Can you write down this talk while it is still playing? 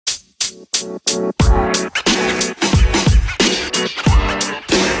What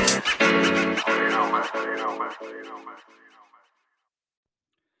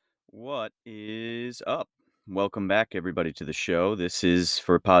is up? Welcome back, everybody, to the show. This is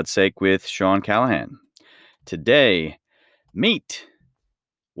For Pod's Sake with Sean Callahan. Today, meat.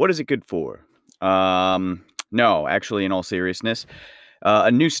 What is it good for? No, actually, in all seriousness,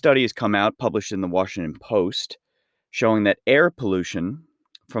 a new study has come out, published in the Washington Post, showing that air pollution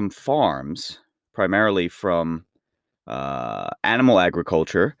from farms, primarily from animal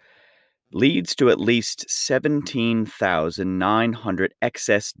agriculture, leads to at least 17,900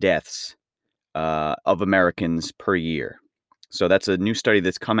 excess deaths of Americans per year. So that's a new study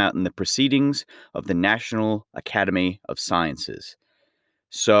that's come out in the Proceedings of the National Academy of Sciences.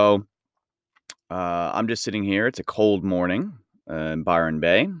 So I'm just sitting here. It's a cold morning in Byron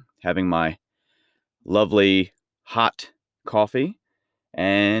Bay, having my lovely hot coffee,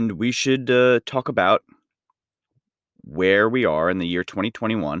 and we should talk about where we are in the year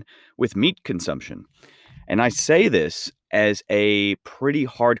 2021 with meat consumption. And I say this as a pretty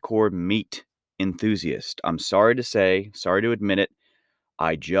hardcore meat enthusiast. I'm sorry to say, sorry to admit it,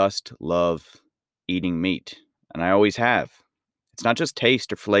 I just love eating meat, and I always have. It's not just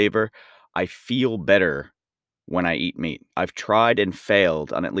taste or flavor. I feel better when I eat meat. I've tried and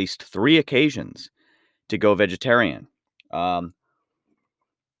failed on at least 3 occasions to go vegetarian.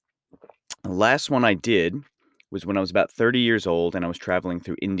 The last one I did was when I was about 30 years old and I was traveling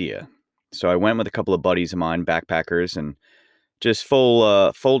through India. So I went with a couple of buddies of mine, backpackers, and just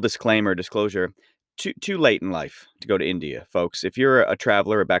full disclosure, too late in life to go to India, folks. If you're a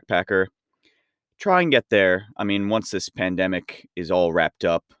traveler, a backpacker, try and get there. I mean, once this pandemic is all wrapped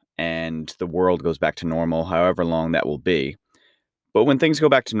up and the world goes back to normal, however long that will be. But when things go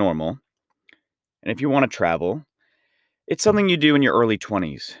back to normal, and if you want to travel, it's something you do in your early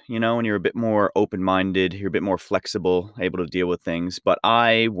 20s, when you're a bit more open-minded, you're a bit more flexible, able to deal with things. But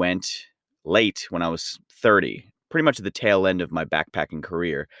I went late when I was 30, pretty much at the tail end of my backpacking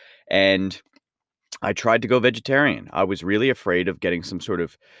career, and I tried to go vegetarian. I was really afraid of getting some sort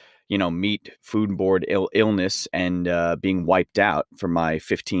of, meat foodborne illness and being wiped out for my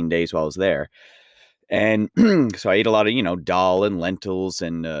 15 days while I was there. And so I ate a lot of, dal and lentils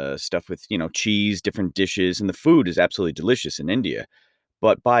and stuff with, cheese, different dishes. And the food is absolutely delicious in India.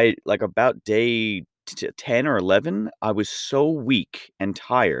 But by like about day 10 or 11, I was so weak and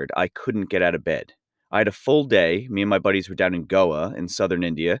tired, I couldn't get out of bed. I had a full day. Me and my buddies were down in Goa in southern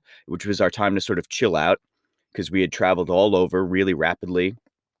India, which was our time to sort of chill out because we had traveled all over really rapidly.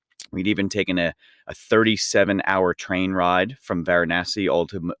 We'd even taken a 37-hour train ride from Varanasi all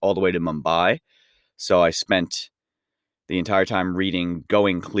the way to Mumbai. So I spent the entire time reading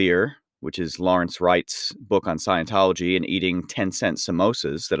Going Clear, which is Lawrence Wright's book on Scientology, and eating 10-cent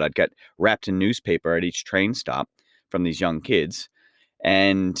samosas that I'd get wrapped in newspaper at each train stop from these young kids.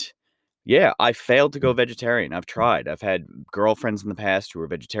 And yeah, I failed to go vegetarian. I've tried. I've had girlfriends in the past who were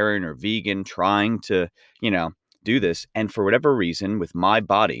vegetarian or vegan trying to, do this. And for whatever reason, with my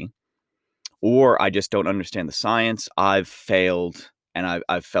body, or I just don't understand the science, I've failed, and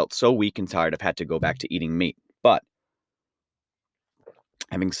I've felt so weak and tired, I've had to go back to eating meat. But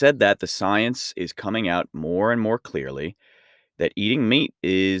having said that, the science is coming out more and more clearly that eating meat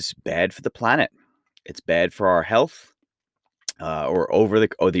is bad for the planet. It's bad for our health, or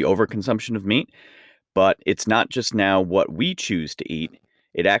the overconsumption of meat. But it's not just now what we choose to eat;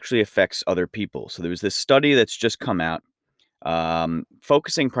 it actually affects other people. So there was this study that's just come out,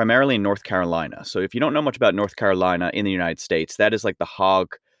 focusing primarily in North Carolina. So if you don't know much about North Carolina in the United States, that is like the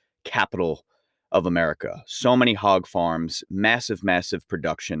hog capital of America. So many hog farms, massive, massive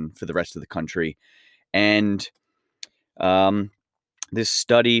production for the rest of the country. And this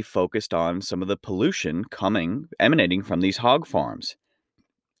study focused on some of the pollution emanating from these hog farms.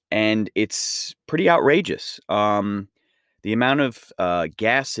 And it's pretty outrageous. The amount of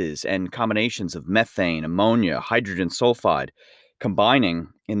gases and combinations of methane, ammonia, hydrogen sulfide combining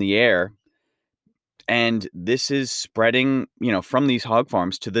in the air. And this is spreading, from these hog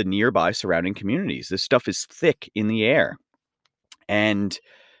farms to the nearby surrounding communities. This stuff is thick in the air. And,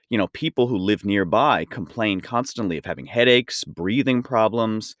 people who live nearby complain constantly of having headaches, breathing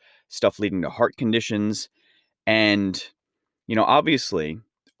problems, stuff leading to heart conditions. And, obviously,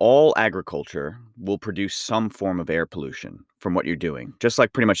 all agriculture will produce some form of air pollution from what you're doing, just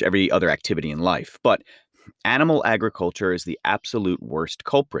like pretty much every other activity in life. But animal agriculture is the absolute worst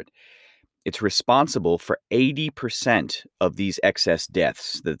culprit. It's responsible for 80% of these excess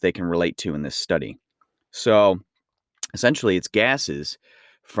deaths that they can relate to in this study. So essentially, it's gases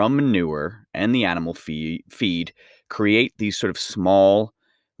from manure and the animal feed create these sort of small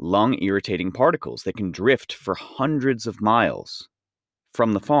lung-irritating particles that can drift for hundreds of miles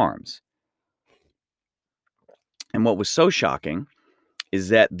from the farms. And what was so shocking is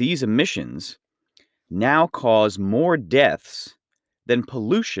that these emissions now cause more deaths than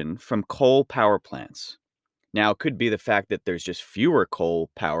pollution from coal power plants. Now, it could be the fact that there's just fewer coal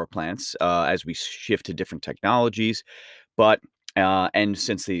power plants as we shift to different technologies, but and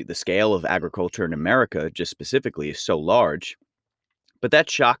since the scale of agriculture in America, just specifically, is so large, but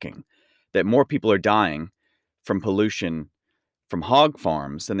that's shocking that more people are dying from pollution from hog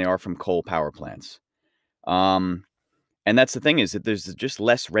farms than they are from coal power plants. Um, and that's the thing, is that there's just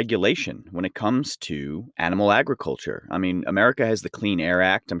less regulation when it comes to animal agriculture. I mean, America has the Clean Air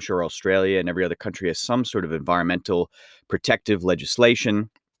Act. I'm sure Australia and every other country has some sort of environmental protective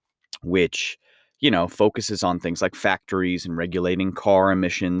legislation, which, focuses on things like factories and regulating car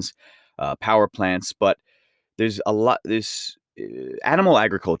emissions, power plants. But there's animal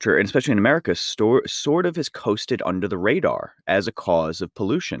agriculture, and especially in America, sort of has coasted under the radar as a cause of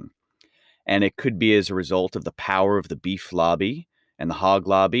pollution. And it could be as a result of the power of the beef lobby and the hog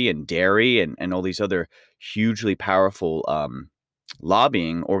lobby and dairy and all these other hugely powerful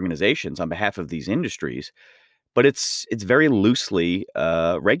lobbying organizations on behalf of these industries. But it's very loosely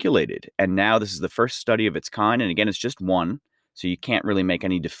regulated. And now this is the first study of its kind. And again, it's just one. So you can't really make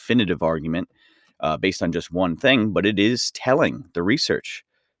any definitive argument based on just one thing. But it is telling, the research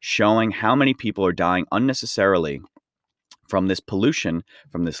showing how many people are dying unnecessarily from this pollution,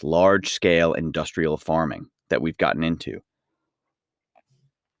 from this large-scale industrial farming that we've gotten into.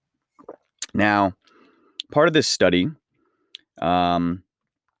 Now, part of this study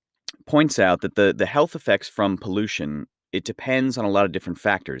points out that the health effects from pollution, it depends on a lot of different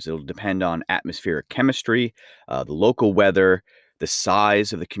factors. It'll depend on atmospheric chemistry, the local weather, the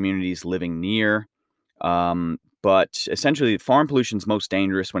size of the communities living near. But essentially, farm pollution is most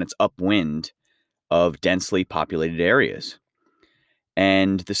dangerous when it's upwind of densely populated areas.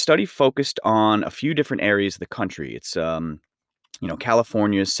 And the study focused on a few different areas of the country. It's,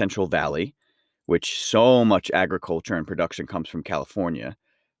 California's Central Valley, which so much agriculture and production comes from California.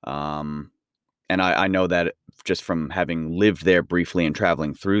 And I know that just from having lived there briefly and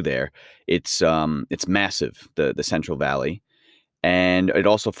traveling through there, it's massive, the Central Valley. And it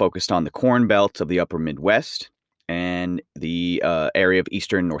also focused on the Corn Belt of the upper Midwest and the area of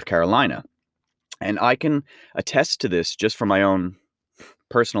eastern North Carolina. And I can attest to this just from my own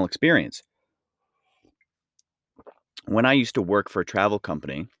personal experience. When I used to work for a travel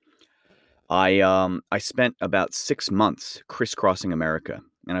company, I spent about 6 months crisscrossing America,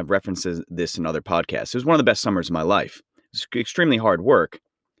 and I've referenced this in other podcasts. It was one of the best summers of my life. It's extremely hard work,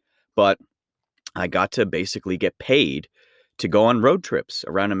 but I got to basically get paid to go on road trips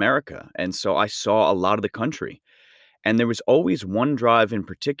around America, and so I saw a lot of the country. And there was always one drive in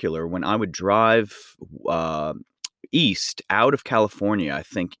particular when I would drive east out of California, I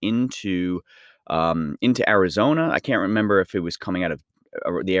think into Arizona. I can't remember if it was coming out of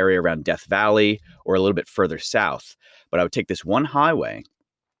the area around Death Valley or a little bit further south. But I would take this one highway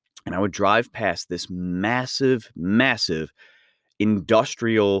and I would drive past this massive, massive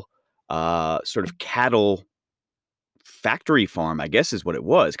industrial sort of cattle factory farm, I guess is what it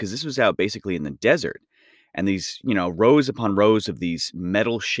was, because this was out basically in the desert. And these, rows upon rows of these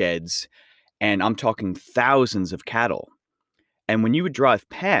metal sheds, and I'm talking thousands of cattle. And when you would drive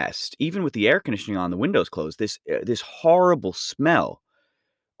past, even with the air conditioning on, the windows closed, this horrible smell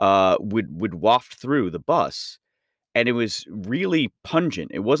would waft through the bus, and it was really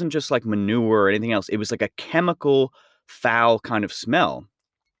pungent. It wasn't just like manure or anything else. It was like a chemical, foul kind of smell,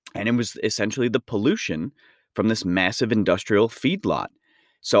 and it was essentially the pollution from this massive industrial feedlot.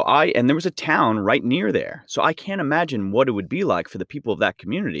 And there was a town right near there. So I can't imagine what it would be like for the people of that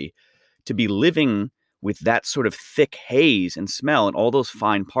community to be living with that sort of thick haze and smell and all those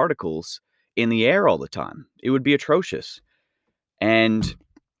fine particles in the air all the time. It would be atrocious. And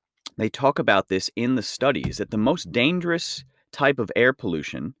they talk about this in the studies, that the most dangerous type of air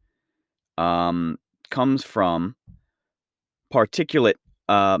pollution comes from particulate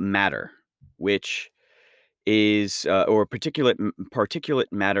matter, which is or particulate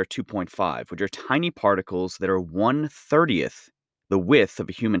matter 2.5, which are tiny particles that are 1/30th the width of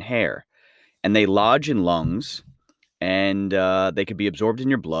a human hair, and they lodge in lungs, and they could be absorbed in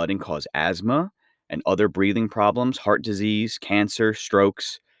your blood and cause asthma and other breathing problems, heart disease, cancer,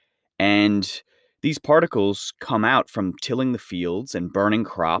 strokes. And these particles come out from tilling the fields and burning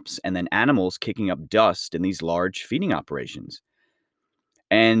crops, and then animals kicking up dust in these large feeding operations.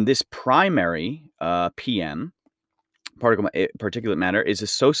 And this primary PM, particulate matter is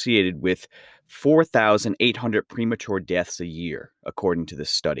associated with 4,800 premature deaths a year, according to this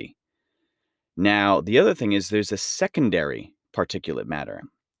study. Now, the other thing is there's a secondary particulate matter,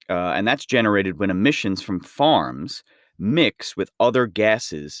 and that's generated when emissions from farms mix with other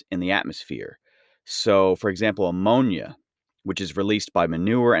gases in the atmosphere. So, for example, ammonia, which is released by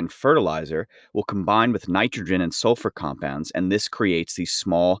manure and fertilizer, will combine with nitrogen and sulfur compounds, and this creates these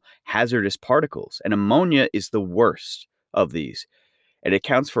small hazardous particles. And ammonia is the worst of these. It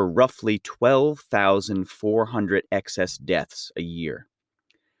accounts for roughly 12,400 excess deaths a year.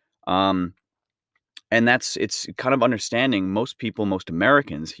 And it's kind of understanding most people, most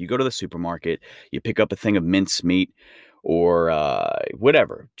Americans, you go to the supermarket, you pick up a thing of mincemeat or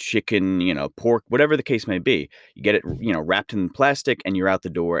whatever, chicken, pork, whatever the case may be. You get it, wrapped in plastic and you're out the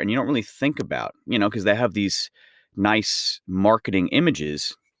door and you don't really think about, because they have these nice marketing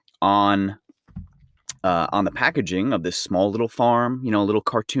images on the packaging of this small little farm, a little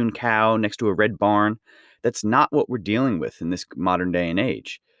cartoon cow next to a red barn. That's not what we're dealing with in this modern day and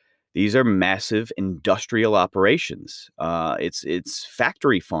age. These are massive industrial operations. It's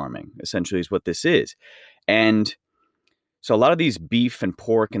factory farming, essentially, is what this is. And so a lot of these beef and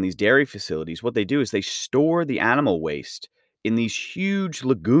pork and these dairy facilities, what they do is they store the animal waste in these huge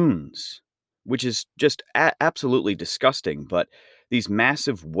lagoons, which is just absolutely disgusting. But these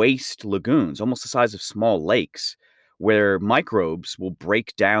massive waste lagoons, almost the size of small lakes, where microbes will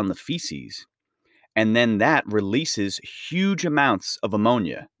break down the feces. And then that releases huge amounts of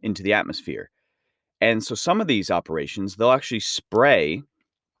ammonia into the atmosphere. And so some of these operations, they'll actually spray,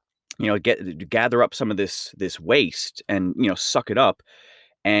 gather up some of this waste and, suck it up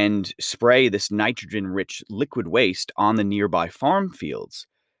and spray this nitrogen-rich liquid waste on the nearby farm fields.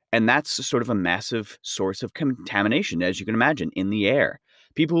 And that's sort of a massive source of contamination, as you can imagine, in the air.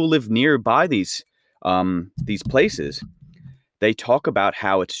 People who live nearby these places, they talk about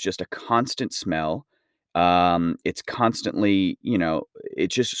how it's just a constant smell. It's constantly,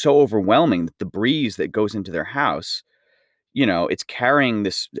 it's just so overwhelming that the breeze that goes into their house, it's carrying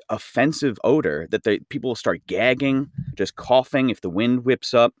this offensive odor that people will start gagging, just coughing if the wind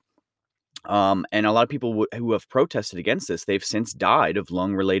whips up. And a lot of people who have protested against this, they've since died of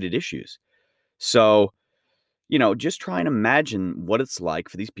lung-related issues. So, just try and imagine what it's like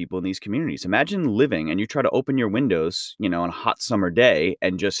for these people in these communities. Imagine living and you try to open your windows, on a hot summer day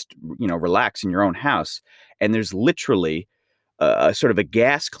and just, relax in your own house. And there's literally a sort of a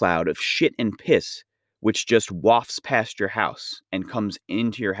gas cloud of shit and piss, which just wafts past your house and comes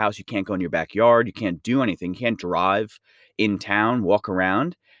into your house. You can't go in your backyard. You can't do anything. You can't drive in town, walk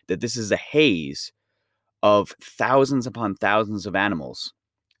around. That this is a haze of thousands upon thousands of animals.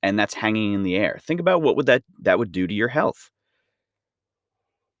 And that's hanging in the air. Think about what that would do to your health.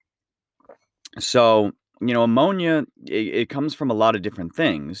 So, ammonia, it comes from a lot of different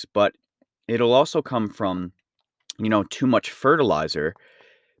things, but it'll also come from, too much fertilizer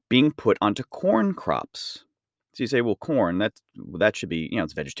being put onto corn crops. So you say, well, corn, that should be,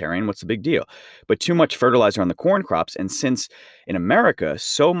 it's vegetarian. What's the big deal? But too much fertilizer on the corn crops. And since in America,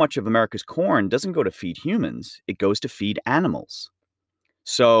 so much of America's corn doesn't go to feed humans, it goes to feed animals.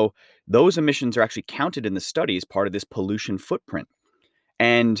 So those emissions are actually counted in the study as part of this pollution footprint.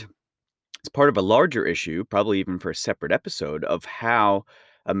 And it's part of a larger issue, probably even for a separate episode, of how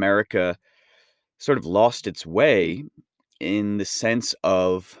America sort of lost its way in the sense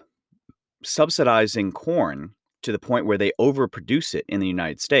of subsidizing corn to the point where they overproduce it in the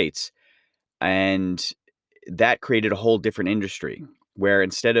United States. And that created a whole different industry where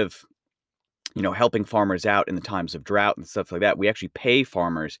instead of helping farmers out in the times of drought and stuff like that, we actually pay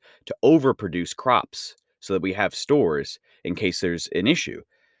farmers to overproduce crops so that we have stores in case there's an issue.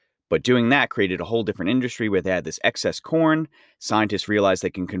 But doing that created a whole different industry where they had this excess corn. Scientists realized they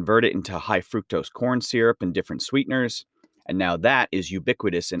can convert it into high fructose corn syrup and different sweeteners. And now that is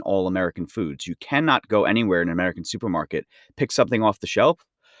ubiquitous in all American foods. You cannot go anywhere in an American supermarket, pick something off the shelf.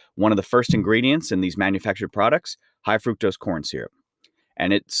 One of the first ingredients in these manufactured products, high fructose corn syrup.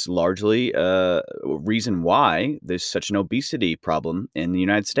 And it's largely a reason why there's such an obesity problem in the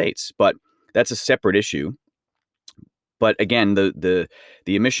United States. But that's a separate issue. But again, the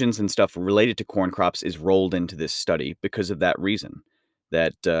emissions and stuff related to corn crops is rolled into this study because of that reason,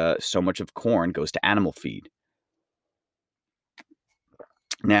 that so much of corn goes to animal feed.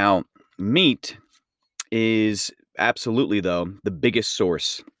 Now, meat is absolutely, though, the biggest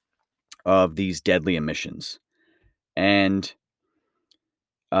source of these deadly emissions. And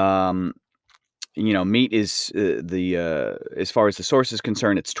meat is as far as the source is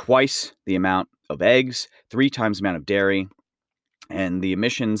concerned, it's twice the amount of eggs, 3 times the amount of dairy, and the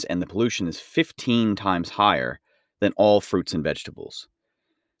emissions and the pollution is 15 times higher than all fruits and vegetables.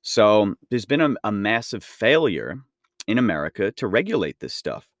 So there's been a massive failure in America to regulate this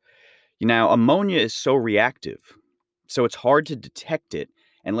stuff. Now, ammonia is so reactive, so it's hard to detect it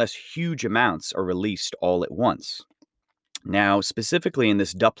unless huge amounts are released all at once. Now, specifically in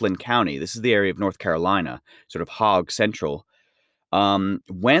this Duplin County, this is the area of North Carolina, sort of hog central.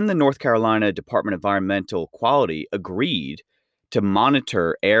 When the North Carolina Department of Environmental Quality agreed to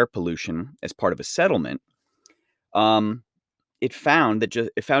monitor air pollution as part of a settlement, um, it found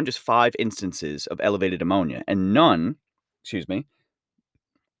just 5 instances of elevated ammonia, and none, excuse me,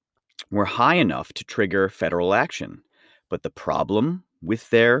 were high enough to trigger federal action. But the problem with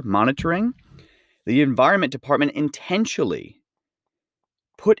their monitoring, the Environment Department intentionally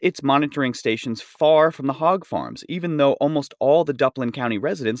put its monitoring stations far from the hog farms, even though almost all the Duplin County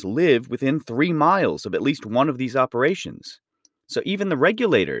residents live within 3 miles of at least one of these operations. So even the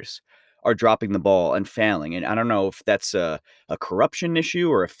regulators are dropping the ball and failing. And I don't know if that's a corruption issue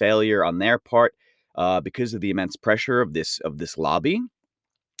or a failure on their part because of the immense pressure of this lobby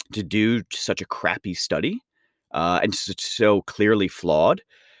to do such a crappy study and so clearly flawed.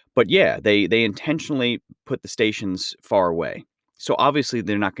 But yeah, they intentionally put the stations far away. So obviously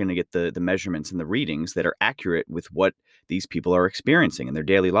they're not going to get the measurements and the readings that are accurate with what these people are experiencing in their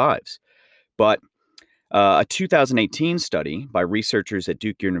daily lives. But a 2018 study by researchers at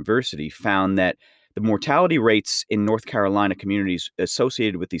Duke University found that the mortality rates in North Carolina communities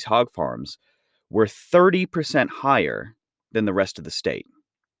associated with these hog farms were 30% higher than the rest of the state.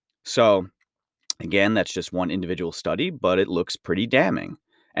 So again, that's just one individual study, but it looks pretty damning.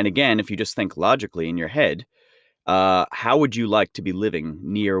 And again, if you just think logically in your head, how would you like to be living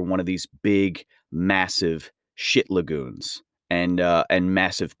near one of these big, massive shit lagoons and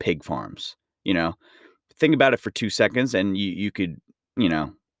massive pig farms? You know, think about it for 2 seconds, and you could,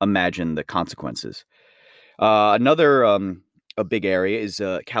 imagine the consequences. Another a big area is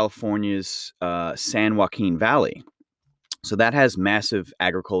California's San Joaquin Valley. So that has massive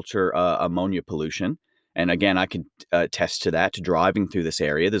agriculture ammonia pollution. And again, I can attest to that, to driving through this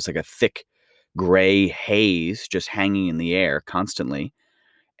area. There's like a thick gray haze just hanging in the air constantly.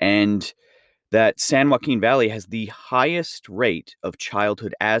 And that San Joaquin Valley has the highest rate of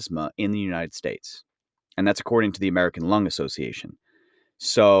childhood asthma in the United States. And that's according to the American Lung Association.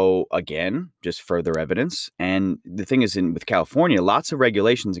 So again, just further evidence. And the thing is, with California, lots of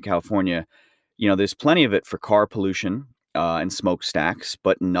regulations in California, there's plenty of it for car pollution and smokestacks,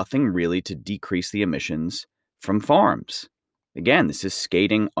 but nothing really to decrease the emissions from farms. Again, this is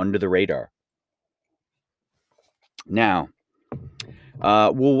skating under the radar. Now,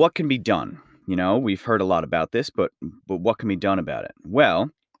 well, what can be done? We've heard a lot about this, but what can be done about it?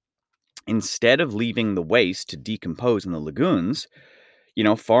 Well, instead of leaving the waste to decompose in the lagoons,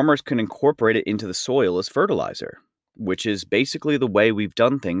 farmers can incorporate it into the soil as fertilizer, which is basically the way we've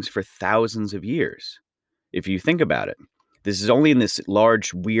done things for thousands of years. If you think about it, this is only in this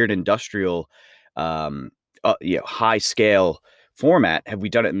large, weird industrial, high scale format have we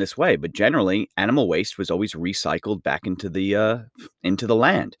done it in this way. But generally, animal waste was always recycled back into the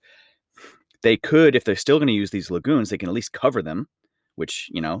land. They could, if they're still going to use these lagoons, they can at least cover them,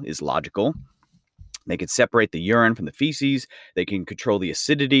 which is logical. They could separate the urine from the feces. They can control the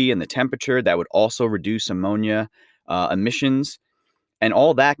acidity and the temperature. That would also reduce ammonia emissions. And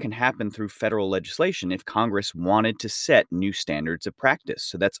all that can happen through federal legislation if Congress wanted to set new standards of practice.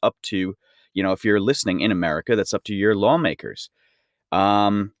 So that's up to, if you're listening in America, that's up to your lawmakers.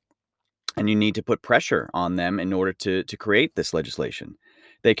 And you need to put pressure on them in order to create this legislation.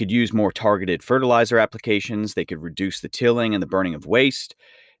 They could use more targeted fertilizer applications. They could reduce the tilling and the burning of waste.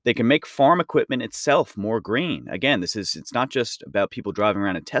 They can make farm equipment itself more green. Again, it's not just about people driving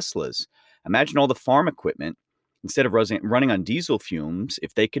around in Teslas. Imagine all the farm equipment, instead of running on diesel fumes,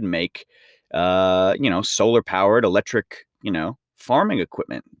 if they could make, solar powered electric, farming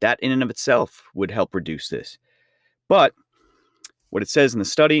equipment. That in and of itself would help reduce this. But what it says in the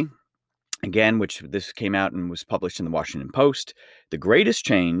study, again, which this came out and was published in the Washington Post, the greatest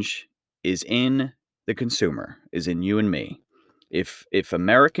change is in the consumer, is in you and me. If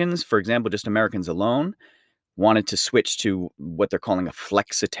Americans, for example, just Americans alone, wanted to switch to what they're calling a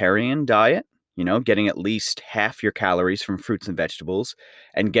flexitarian diet, getting at least half your calories from fruits and vegetables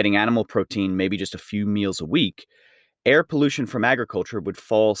and getting animal protein maybe just a few meals a week, air pollution from agriculture would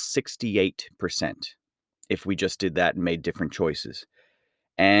fall 68% if we just did that and made different choices.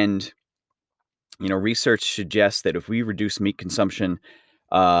 And, research suggests that if we reduce meat consumption,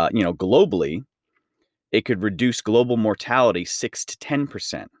 globally, it could reduce global mortality 6 to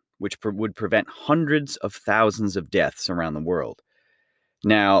 10%, which would prevent hundreds of thousands of deaths around the world.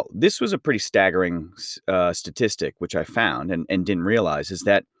 Now, this was a pretty staggering statistic, which I found and didn't realize, is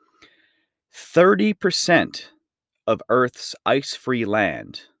that 30% of Earth's ice-free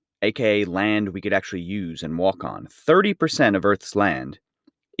land, aka land we could actually use and walk on, 30% of Earth's land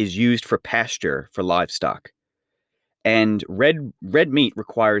is used for pasture for livestock. And red meat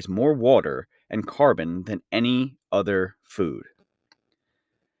requires more water and carbon than any other food.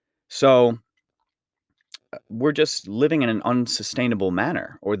 So we're just living in an unsustainable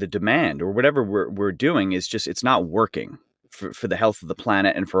manner, or the demand or whatever we're doing is just, it's not working for the health of the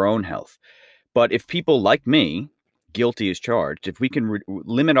planet and for our own health. But if people like me, guilty as charged, if we can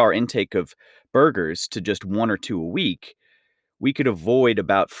limit our intake of burgers to just 1 or 2 a week, we could avoid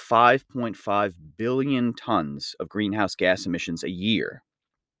about 5.5 billion tons of greenhouse gas emissions a year.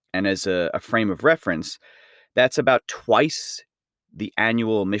 And as a frame of reference, that's about twice the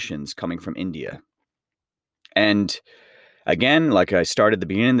annual emissions coming from India. And again, like I started the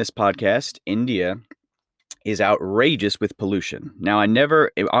beginning of this podcast, India is outrageous with pollution. Now,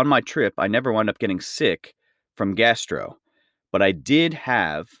 on my trip, I never wound up getting sick from gastro, but I did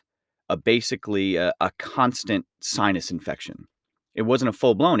have basically a constant sinus infection. It wasn't a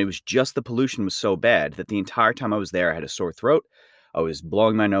full blown, it was just the pollution was so bad that the entire time I was there, I had a sore throat. I was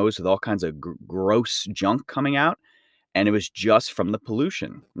blowing my nose with all kinds of gross junk coming out. And it was just from the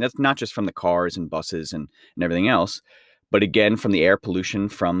pollution. And that's not just from the cars and buses and everything else, but again, from the air pollution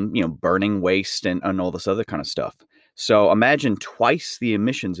from, burning waste and all this other kind of stuff. So imagine twice the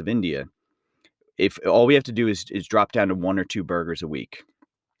emissions of India if all we have to do is drop down to 1 or 2 burgers a week.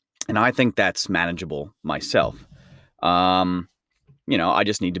 And I think that's manageable myself. I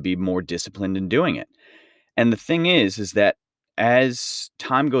just need to be more disciplined in doing it. And the thing is that as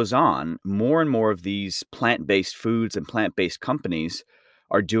time goes on, more and more of these plant-based foods and plant-based companies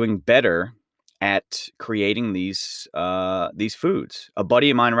are doing better at creating these foods. A buddy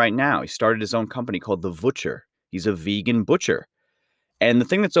of mine right now, he started his own company called The Vutcher. He's a vegan butcher. And the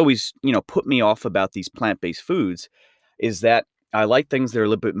thing that's always, put me off about these plant-based foods is that I like things that are a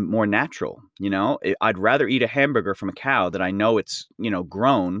little bit more natural. I'd rather eat a hamburger from a cow that I know it's,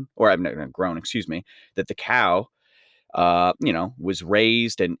 grown, or I've not grown, excuse me, that the cow was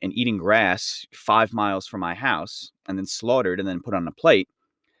raised and eating grass 5 miles from my house and then slaughtered and then put on a plate,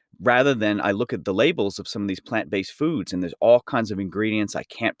 rather than I look at the labels of some of these plant-based foods and there's all kinds of ingredients I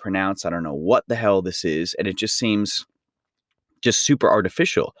can't pronounce. I don't know what the hell this is. And it just seems just super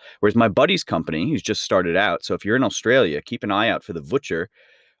artificial. Whereas my buddy's company, who's just started out. So if you're in Australia, keep an eye out for The Vutcher.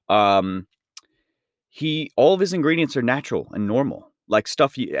 All of his ingredients are natural and normal. Like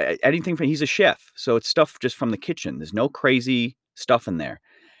stuff, anything from, he's a chef. So it's stuff just from the kitchen. There's no crazy stuff in there.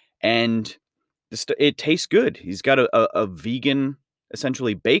 And it tastes good. He's got a vegan,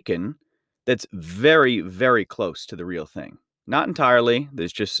 essentially bacon that's very, very close to the real thing. Not entirely.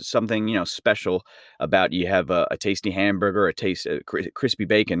 There's just something, special about you have a tasty hamburger, a crispy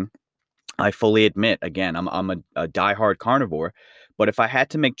bacon. I fully admit, again, I'm a diehard carnivore, but if I had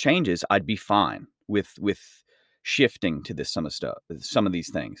to make changes, I'd be fine with shifting to some of these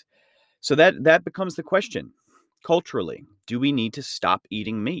things. So that becomes the question. Culturally, do we need to stop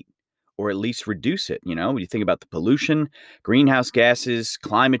eating meat, or at least reduce it? When you think about the pollution, greenhouse gases,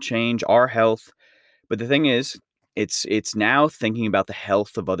 climate change, our health. But the thing is, it's now thinking about the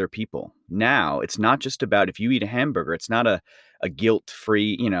health of other people. Now it's not just about, if you eat a hamburger, it's not a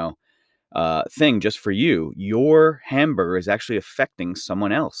guilt-free, thing just for you. Your hamburger is actually affecting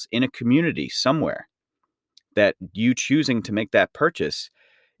someone else in a community somewhere. That you choosing to make that purchase,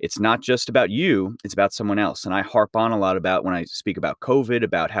 it's not just about you, it's about someone else. And I harp on a lot about, when I speak about COVID,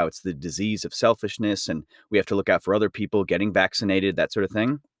 about how it's the disease of selfishness and we have to look out for other people, getting vaccinated, that sort of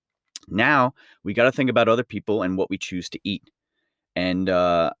thing. Now we got to think about other people and what we choose to eat. And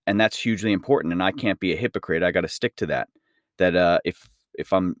that's hugely important. And I can't be a hypocrite. I got to stick to that. That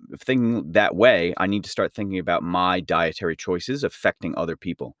if I'm thinking that way, I need to start thinking about my dietary choices affecting other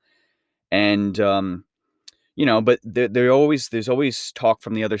people. And but there's always talk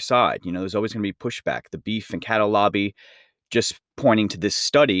from the other side. There's always going to be pushback. The beef and cattle lobby, just pointing to this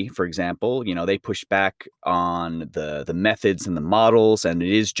study, for example, they push back on the methods and the models, and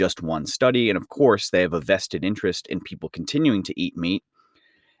it is just one study. And of course, they have a vested interest in people continuing to eat meat.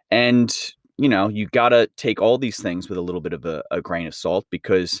 And, you got to take all these things with a little bit of a grain of salt,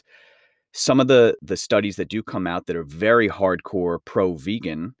 because some of the studies that do come out that are very hardcore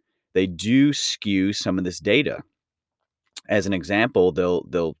pro-vegan, they do skew some of this data. As an example,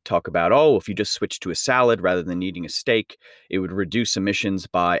 they'll talk about, if you just switch to a salad rather than eating a steak, it would reduce emissions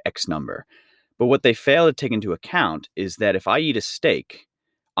by X number. But what they fail to take into account is that if I eat a steak,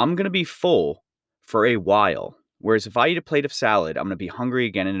 I'm going to be full for a while, Whereas if I eat a plate of salad, I'm going to be hungry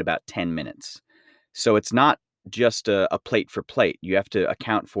again in about 10 minutes. So it's not just a plate for plate. You have to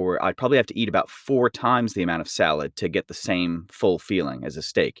account for, I'd probably have to eat about 4 times the amount of salad to get the same full feeling as a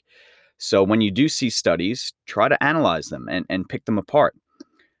steak. So when you do see studies, try to analyze them and pick them apart.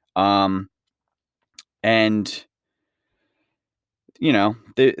 And,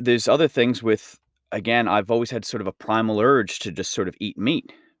 there's other things with, again, I've always had sort of a primal urge to just sort of eat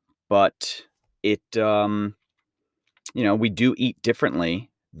meat, but it, we do eat differently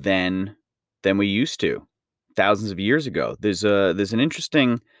than we used to thousands of years ago. There's an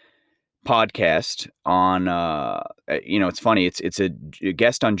interesting podcast on, it's funny. It's a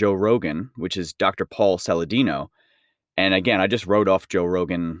guest on Joe Rogan, which is Dr. Paul Saladino. And again, I just wrote off Joe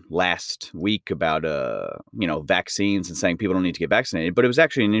Rogan last week about, vaccines and saying people don't need to get vaccinated, but it was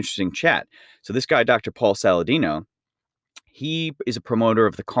actually an interesting chat. So this guy, Dr. Paul Saladino, he is a promoter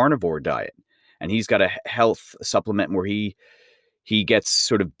of the carnivore diet, and he's got a health supplement where he gets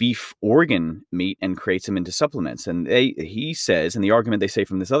sort of beef organ meat and creates them into supplements. And he says, and the argument they say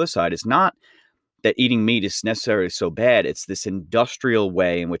from this other side is not that eating meat is necessarily so bad. It's this industrial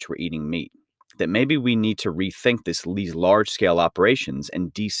way in which we're eating meat, that maybe we need to rethink these large scale operations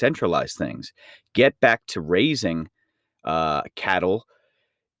and decentralize things, get back to raising cattle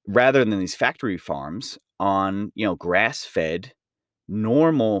rather than these factory farms on, grass fed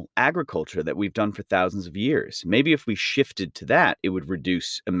normal agriculture that we've done for thousands of years. Maybe if we shifted to that, it would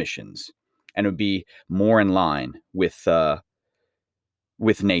reduce emissions and it would be more in line with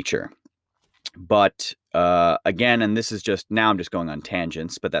nature. But again, and this is just, now I'm just going on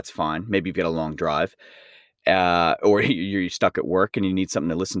tangents, but that's fine. Maybe you've got a long drive or you're stuck at work and you need something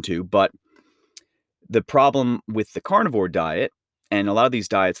to listen to. But the problem with the carnivore diet and a lot of these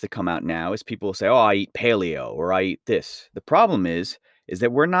diets that come out now is people will say, oh, I eat paleo or I eat this. The problem is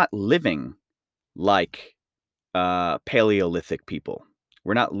that we're not living like Paleolithic people.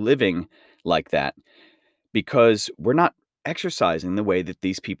 We're not living like that because we're not exercising the way that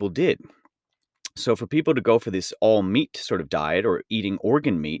these people did. So for people to go for this all meat sort of diet or eating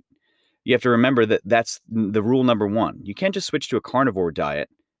organ meat, you have to remember that that's the rule number one. You can't just switch to a carnivore diet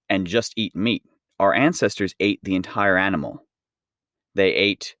and just eat meat. Our ancestors ate the entire animal. They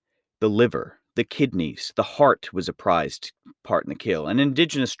ate the liver, the kidneys, the heart was a prized part in the kill. And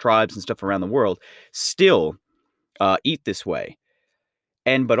indigenous tribes and stuff around the world still eat this way.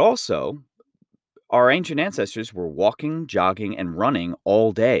 But also, our ancient ancestors were walking, jogging, and running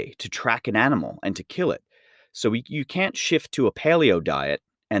all day to track an animal and to kill it. So you can't shift to a paleo diet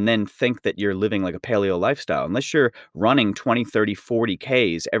and then think that you're living like a paleo lifestyle. Unless you're running 20, 30, 40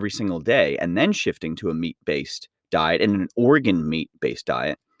 Ks every single day and then shifting to a meat-based diet and an organ meat-based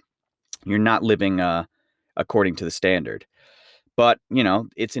diet, you're not living according to the standard. But,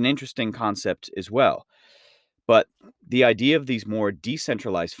 it's an interesting concept as well. But the idea of these more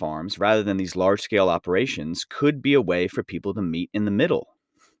decentralized farms rather than these large-scale operations could be a way for people to meet in the middle.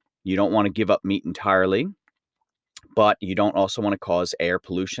 You don't want to give up meat entirely, but you don't also want to cause air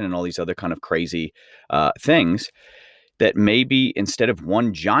pollution and all these other kind of crazy things. That maybe instead of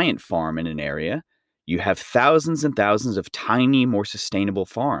one giant farm in an area, you have thousands and thousands of tiny, more sustainable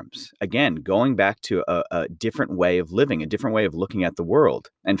farms. Again, going back to a different way of living, a different way of looking at the world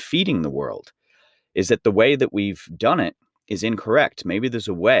and feeding the world. Is that the way that we've done it is incorrect. Maybe there's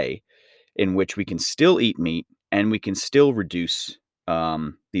a way in which we can still eat meat and we can still reduce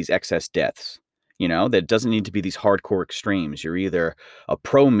these excess deaths. That doesn't need to be these hardcore extremes. You're either a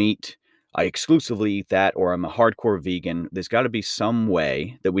pro-meat, I exclusively eat that, or I'm a hardcore vegan. There's got to be some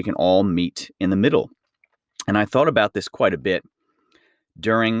way that we can all meet in the middle. And I thought about this quite a bit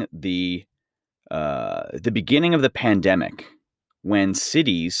during the beginning of the pandemic, when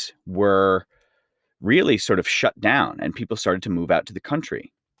cities were really sort of shut down and people started to move out to the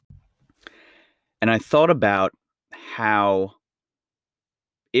country. And I thought about how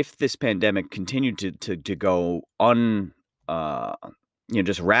if this pandemic continued to go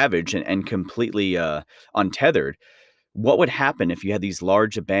just ravaged and completely untethered, what would happen if you had these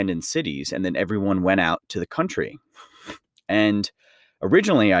large abandoned cities and then everyone went out to the country? And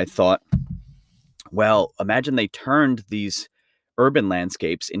originally I thought, well, imagine they turned these urban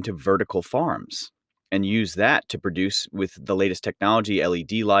landscapes into vertical farms and use that to produce, with the latest technology,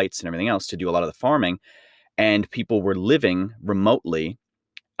 LED lights and everything else, to do a lot of the farming. And people were living remotely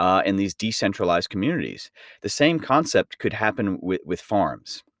in these decentralized communities. The same concept could happen with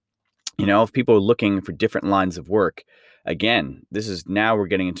farms. If people are looking for different lines of work, again, now we're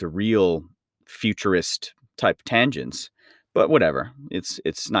getting into real futurist type tangents, but whatever.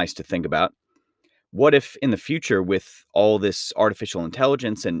 It's nice to think about. What if in the future, with all this artificial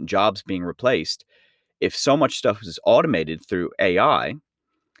intelligence and jobs being replaced, if so much stuff is automated through AI,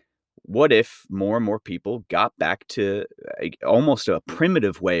 what if more and more people got back to almost a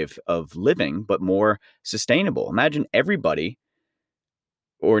primitive way of living, but more sustainable? Imagine everybody,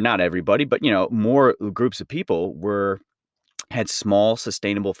 or not everybody, but more groups of people had small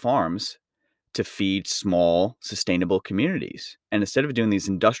sustainable farms to feed small sustainable communities. And instead of doing these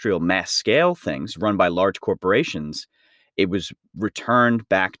industrial mass scale things run by large corporations, it was returned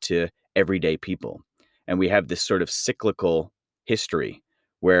back to everyday people. And we have this sort of cyclical history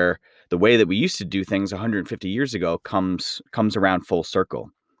where the way that we used to do things 150 years ago comes around full circle.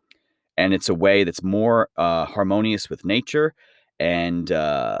 And it's a way that's more harmonious with nature and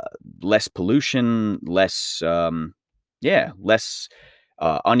less pollution, less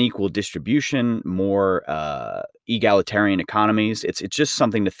unequal distribution, more egalitarian economies. It's just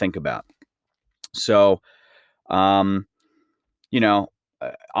something to think about. So, I'm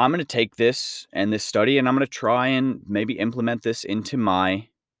going to take this study, and I'm going to try and maybe implement this into my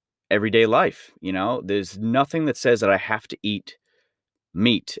everyday life. There's nothing that says that I have to eat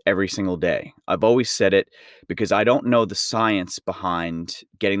meat every single day. I've always said it because I don't know the science behind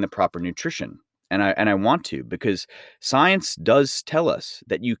getting the proper nutrition. And I want to, because science does tell us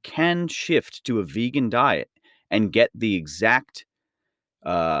that you can shift to a vegan diet and get the exact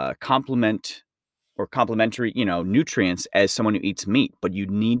complementary, nutrients as someone who eats meat, but you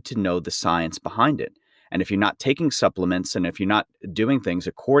need to know the science behind it. And if you're not taking supplements and if you're not doing things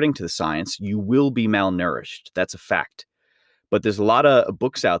according to the science, you will be malnourished. That's a fact. But there's a lot of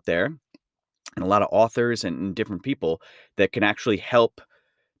books out there and a lot of authors and different people that can actually help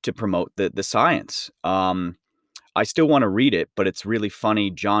to promote the science. I still want to read it, but it's really funny.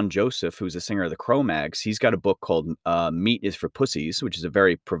 John Joseph, who's a singer of the Cro-Mags, he's got a book called Meat is for Pussies, which is a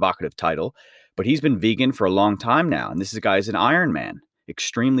very provocative title. But he's been vegan for a long time now. And this guy's an Ironman,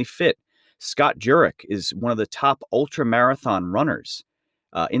 extremely fit. Scott Jurek is one of the top ultra marathon runners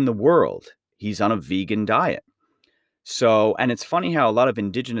in the world. He's on a vegan diet. So, and it's funny how a lot of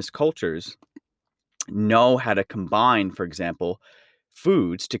indigenous cultures know how to combine, for example,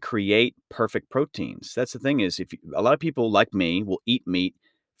 foods to create perfect proteins. That's the thing is, a lot of people like me will eat meat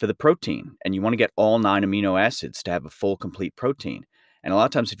for the protein, and you want to get all 9 amino acids to have a full, complete protein. And a lot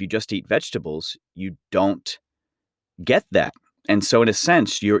of times, if you just eat vegetables, you don't get that. And so, in a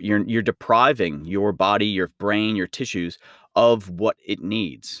sense, you're depriving your body, your brain, your tissues of what it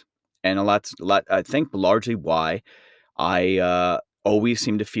needs. And I think largely why I always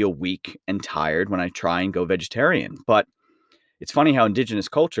seem to feel weak and tired when I try and go vegetarian. But it's funny how indigenous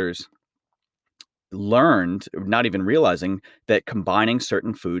cultures learned, not even realizing, that combining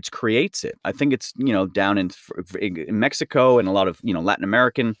certain foods creates it. I think it's, down in Mexico and a lot of, Latin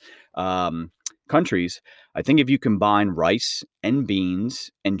American countries. I think if you combine rice and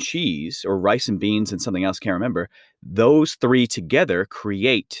beans and cheese, or rice and beans and something else, can't remember, those three together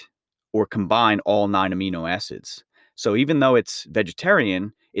create or combine all 9 amino acids. So even though it's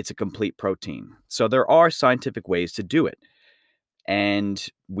vegetarian, it's a complete protein. So there are scientific ways to do it. And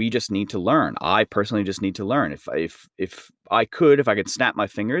we just need to learn. I personally just need to learn. If I could snap my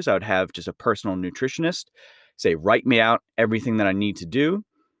fingers, I would have just a personal nutritionist say, write me out everything that I need to do.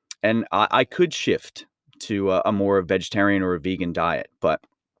 And I could shift to a more vegetarian or a vegan diet, but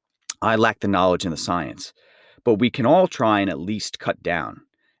I lack the knowledge and the science. But we can all try and at least cut down.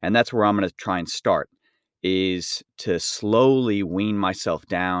 And that's where I'm going to try and start, is to slowly wean myself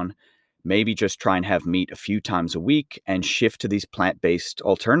down, maybe just try and have meat a few times a week and shift to these plant-based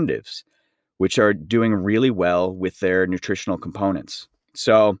alternatives, which are doing really well with their nutritional components.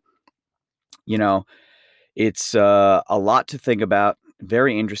 So, it's a lot to think about,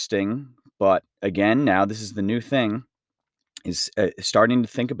 very interesting. But again, now this is the new thing, is starting to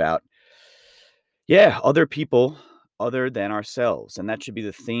think about, other people other than ourselves. And that should be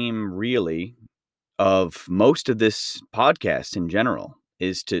the theme, really, of most of this podcast in general,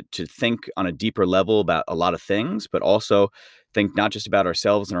 is to think on a deeper level about a lot of things, but also think not just about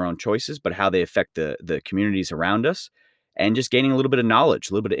ourselves and our own choices, but how they affect the communities around us, and just gaining a little bit of knowledge,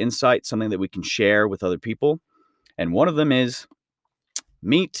 a little bit of insight, something that we can share with other people. And one of them is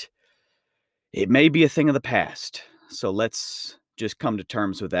meat. It may be a thing of the past. So let's just come to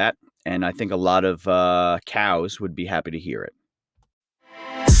terms with that. And I think a lot of cows would be happy to hear it.